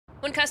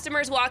When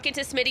customers walk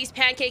into Smitty's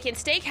Pancake and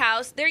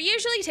Steakhouse, they're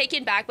usually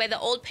taken back by the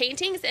old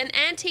paintings and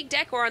antique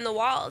decor on the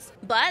walls.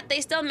 But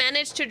they still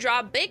manage to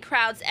draw big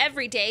crowds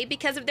every day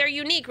because of their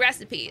unique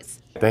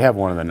recipes. They have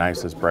one of the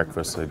nicest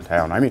breakfasts in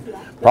town. I mean,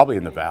 probably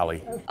in the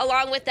valley.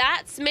 Along with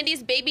that,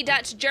 Smitty's Baby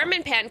Dutch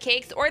German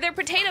pancakes or their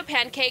potato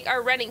pancake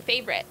are running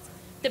favorites.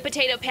 The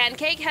potato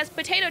pancake has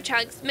potato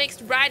chunks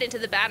mixed right into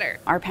the batter.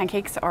 Our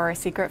pancakes are a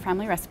secret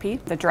family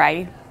recipe. The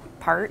dry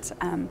part,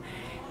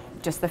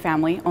 just the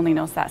family only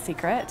knows that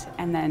secret,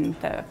 and then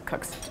the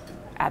cooks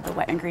add the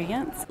wet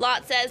ingredients.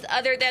 Lott says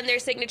other than their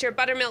signature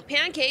buttermilk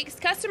pancakes,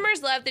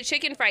 customers love the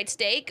chicken fried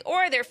steak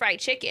or their fried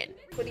chicken.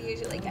 What do you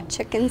usually get?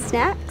 Chicken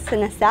snacks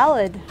and a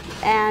salad,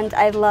 and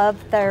I love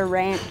their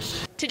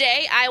ranch.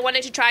 Today, I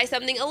wanted to try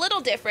something a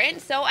little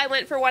different, so I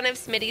went for one of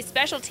Smitty's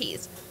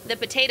specialties, the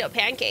potato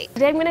pancake.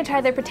 Today I'm going to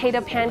try their potato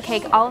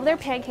pancake. All of their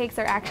pancakes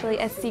are actually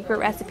a secret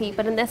recipe,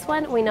 but in this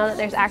one, we know that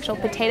there's actual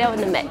potato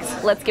in the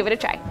mix. Let's give it a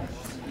try.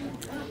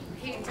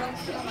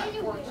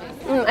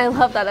 I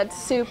love that.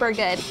 That's super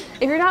good.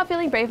 If you're not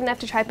feeling brave enough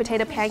to try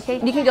potato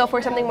pancake, you can go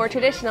for something more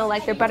traditional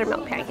like their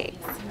buttermilk pancakes.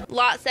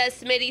 Lott says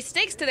Smitty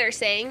sticks to their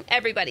saying,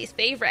 everybody's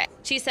favorite.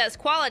 She says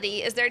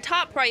quality is their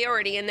top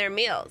priority in their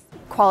meals.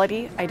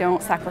 Quality, I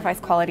don't sacrifice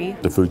quality.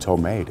 The food's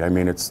homemade. I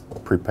mean, it's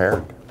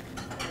prepared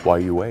while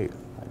you wait.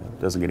 It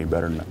doesn't get any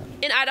better than that.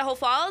 In Idaho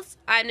Falls,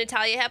 I'm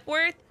Natalia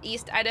Hepworth,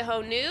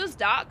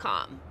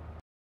 EastIdahoNews.com.